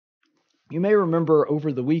You may remember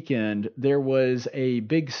over the weekend there was a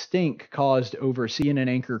big stink caused over CNN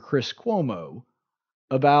anchor Chris Cuomo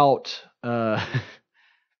about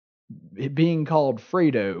it being called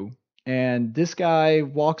Fredo. And this guy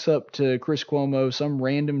walks up to Chris Cuomo, some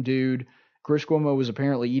random dude. Chris Cuomo was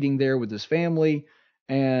apparently eating there with his family.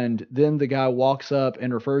 And then the guy walks up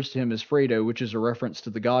and refers to him as Fredo, which is a reference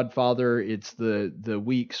to The Godfather. It's the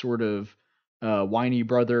weak sort of whiny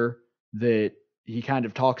brother that he kind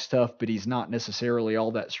of talks tough, but he's not necessarily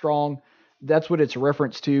all that strong. That's what it's a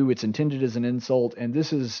reference to. It's intended as an insult, and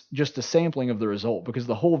this is just a sampling of the result because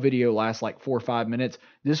the whole video lasts like 4 or 5 minutes.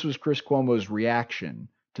 This was Chris Cuomo's reaction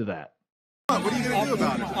to that. What are you gonna do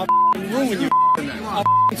about it? I'll ruin you. I'll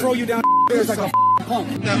throw you down stairs like a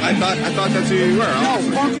punk. No, I thought that's who you were.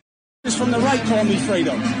 No, punk is from the right. Call me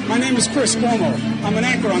Fredo. My name is Chris Cuomo. I'm an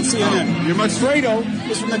anchor on CNN. You're much. Fredo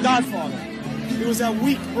is from The Godfather. He was that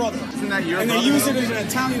weak brother. Isn't that your and brother? they use it as an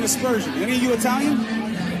Italian aspersion. Any of you Italian?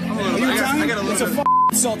 Are you Italian? It's a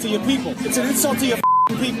insult to your people. It's an insult to your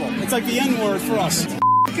people. It's like the N-word for us.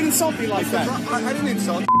 You can insult me like that. I didn't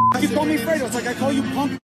insult You call me Fredo. It's like I call you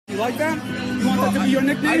punk. You like that? You want that to be your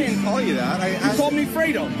nickname? I didn't call you that. You called me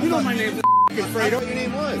Fredo. You know my name is Fredo. I thought your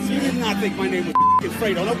name was. You did not think my name was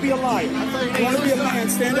Fredo. Don't be a liar. You want to be a man,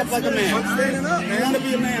 stand up like a man. I'm standing up, man. You want to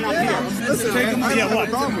be a man, I'm here. Listen, man, I don't have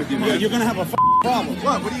a problem with you, man. Yeah, you're going to have a problem.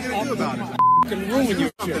 What are you going to do about it? Fucking ruin your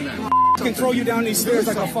shit. Fucking throw you down these stairs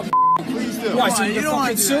like a fucking... Please do. Why, so you can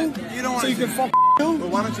fucking sue? You don't want So you to. can fucking sue? Well,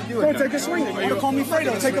 why don't you do it? Go then? take a swing. You want to call me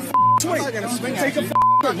Fredo? Take a swing. I'm not gonna swing Take at a you.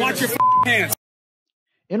 swing. Watch your hands.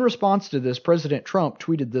 In response to this, President Trump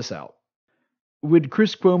tweeted this out. Would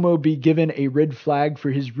Chris Cuomo be given a red flag for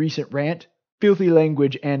his recent rant? Filthy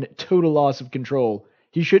language and total loss of control.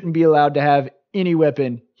 He shouldn't be allowed to have any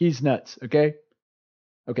weapon. He's nuts, okay?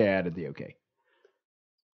 Okay, I added the okay.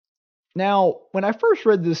 Now, when I first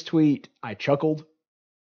read this tweet, I chuckled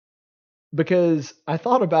because I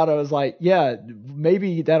thought about it. I was like, yeah,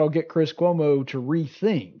 maybe that'll get Chris Cuomo to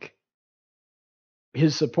rethink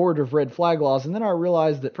his support of red flag laws. And then I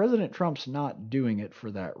realized that President Trump's not doing it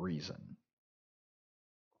for that reason.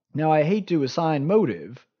 Now, I hate to assign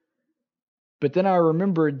motive, but then I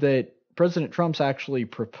remembered that President Trump's actually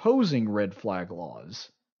proposing red flag laws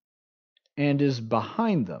and is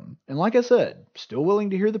behind them. And like I said, still willing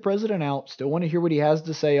to hear the president out, still want to hear what he has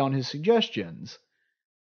to say on his suggestions.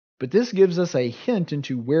 But this gives us a hint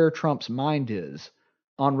into where Trump's mind is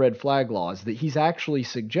on red flag laws, that he's actually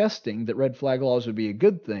suggesting that red flag laws would be a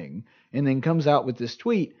good thing, and then comes out with this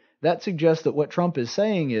tweet. That suggests that what Trump is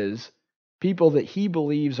saying is people that he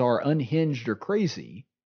believes are unhinged or crazy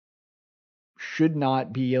should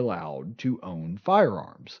not be allowed to own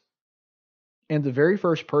firearms. And the very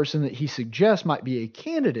first person that he suggests might be a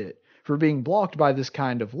candidate for being blocked by this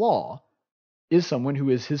kind of law is someone who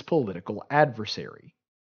is his political adversary.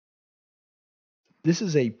 This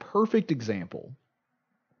is a perfect example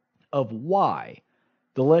of why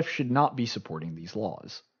the left should not be supporting these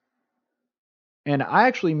laws. And I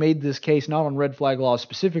actually made this case not on red flag laws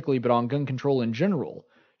specifically, but on gun control in general,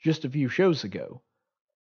 just a few shows ago.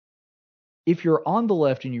 If you're on the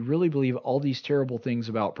left and you really believe all these terrible things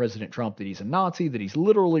about President Trump, that he's a Nazi, that he's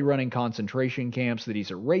literally running concentration camps, that he's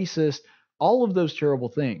a racist, all of those terrible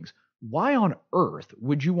things, why on earth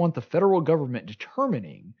would you want the federal government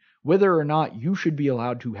determining whether or not you should be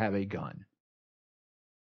allowed to have a gun?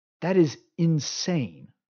 That is insane.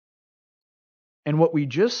 And what we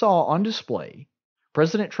just saw on display,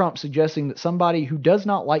 President Trump suggesting that somebody who does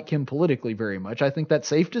not like him politically very much, I think that's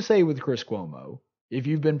safe to say with Chris Cuomo, if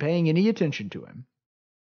you've been paying any attention to him,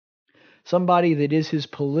 somebody that is his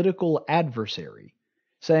political adversary,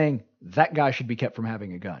 saying that guy should be kept from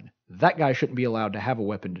having a gun. That guy shouldn't be allowed to have a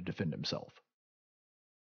weapon to defend himself.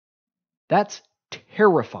 That's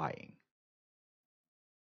terrifying.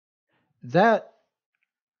 That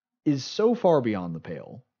is so far beyond the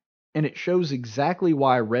pale, and it shows exactly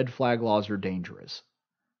why red flag laws are dangerous.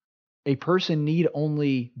 A person need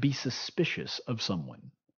only be suspicious of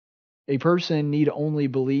someone. A person need only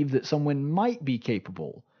believe that someone might be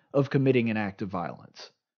capable of committing an act of violence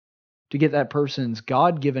to get that person's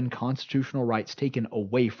God-given constitutional rights taken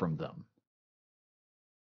away from them.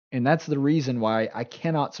 And that's the reason why I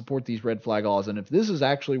cannot support these red flag laws. And if this is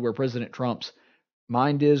actually where President Trump's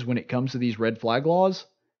mind is when it comes to these red flag laws,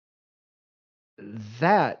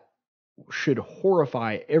 that should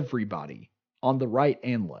horrify everybody on the right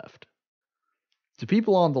and left. To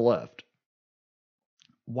people on the left,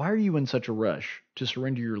 why are you in such a rush to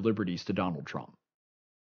surrender your liberties to Donald Trump?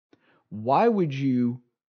 Why would you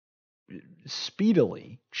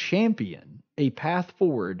speedily champion a path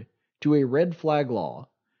forward to a red flag law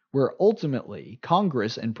where ultimately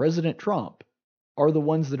Congress and President Trump are the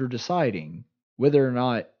ones that are deciding whether or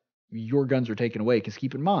not your guns are taken away. Because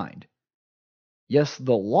keep in mind, yes,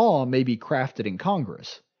 the law may be crafted in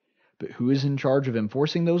Congress, but who is in charge of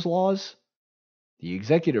enforcing those laws? The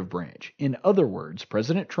executive branch. In other words,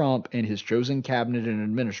 President Trump and his chosen cabinet and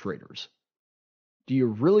administrators. Do you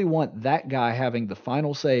really want that guy having the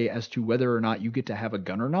final say as to whether or not you get to have a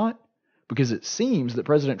gun or not? Because it seems that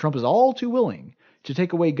President Trump is all too willing to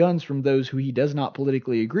take away guns from those who he does not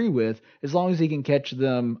politically agree with, as long as he can catch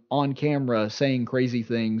them on camera saying crazy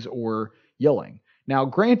things or yelling. Now,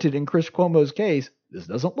 granted, in Chris Cuomo's case, this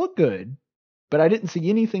doesn't look good, but I didn't see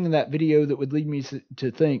anything in that video that would lead me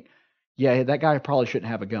to think, yeah, that guy probably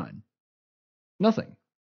shouldn't have a gun. Nothing.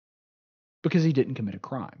 Because he didn't commit a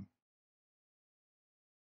crime.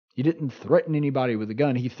 He didn't threaten anybody with a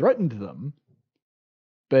gun. He threatened them.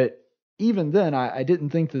 But even then, I didn't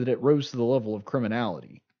think that it rose to the level of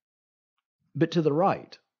criminality. But to the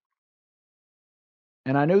right.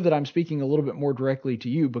 And I know that I'm speaking a little bit more directly to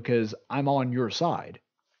you because I'm on your side.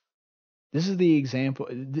 This is the example.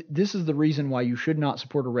 This is the reason why you should not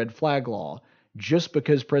support a red flag law just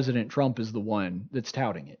because President Trump is the one that's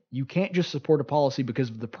touting it. You can't just support a policy because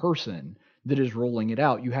of the person that is rolling it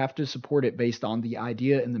out. You have to support it based on the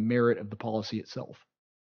idea and the merit of the policy itself.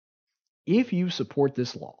 If you support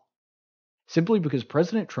this law simply because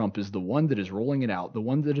President Trump is the one that is rolling it out, the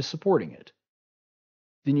one that is supporting it,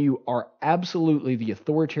 then you are absolutely the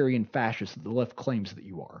authoritarian fascist that the left claims that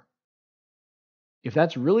you are. If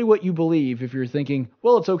that's really what you believe, if you're thinking,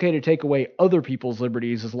 well, it's okay to take away other people's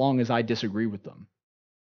liberties as long as I disagree with them,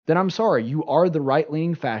 then I'm sorry, you are the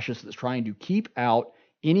right-leaning fascist that's trying to keep out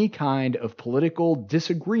any kind of political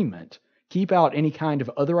disagreement, keep out any kind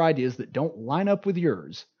of other ideas that don't line up with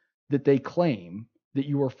yours that they claim that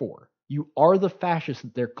you are for. You are the fascist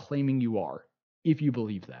that they're claiming you are, if you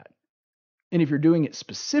believe that. And if you're doing it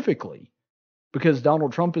specifically because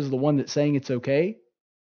Donald Trump is the one that's saying it's okay,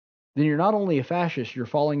 then you're not only a fascist, you're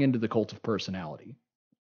falling into the cult of personality.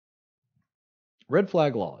 Red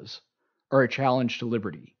flag laws are a challenge to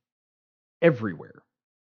liberty everywhere.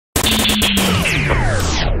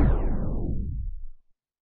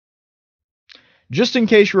 Just in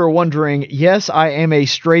case you were wondering, yes, I am a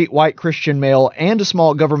straight white Christian male and a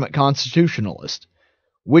small government constitutionalist,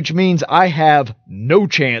 which means I have no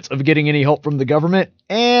chance of getting any help from the government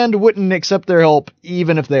and wouldn't accept their help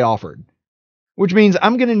even if they offered. Which means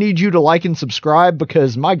I'm going to need you to like and subscribe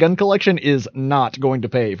because my gun collection is not going to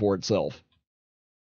pay for itself.